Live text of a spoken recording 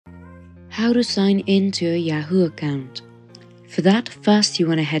How to sign in to your Yahoo account. For that, first you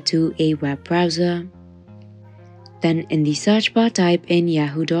want to head to a web browser. Then in the search bar type in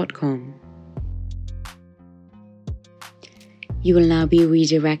yahoo.com. You will now be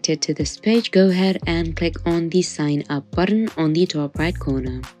redirected to this page. Go ahead and click on the sign up button on the top right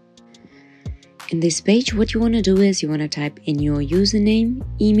corner. In this page, what you want to do is you want to type in your username,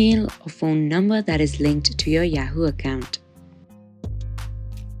 email or phone number that is linked to your Yahoo account.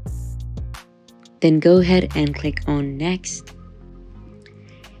 Then go ahead and click on next.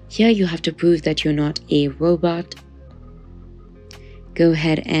 Here you have to prove that you're not a robot. Go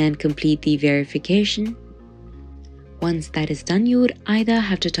ahead and complete the verification. Once that is done, you would either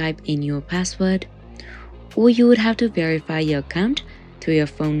have to type in your password or you would have to verify your account through your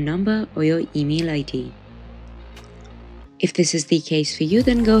phone number or your email ID. If this is the case for you,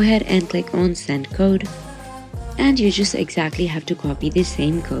 then go ahead and click on send code and you just exactly have to copy the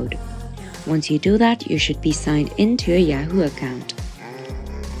same code. Once you do that, you should be signed into your Yahoo account.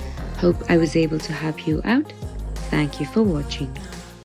 Hope I was able to help you out. Thank you for watching.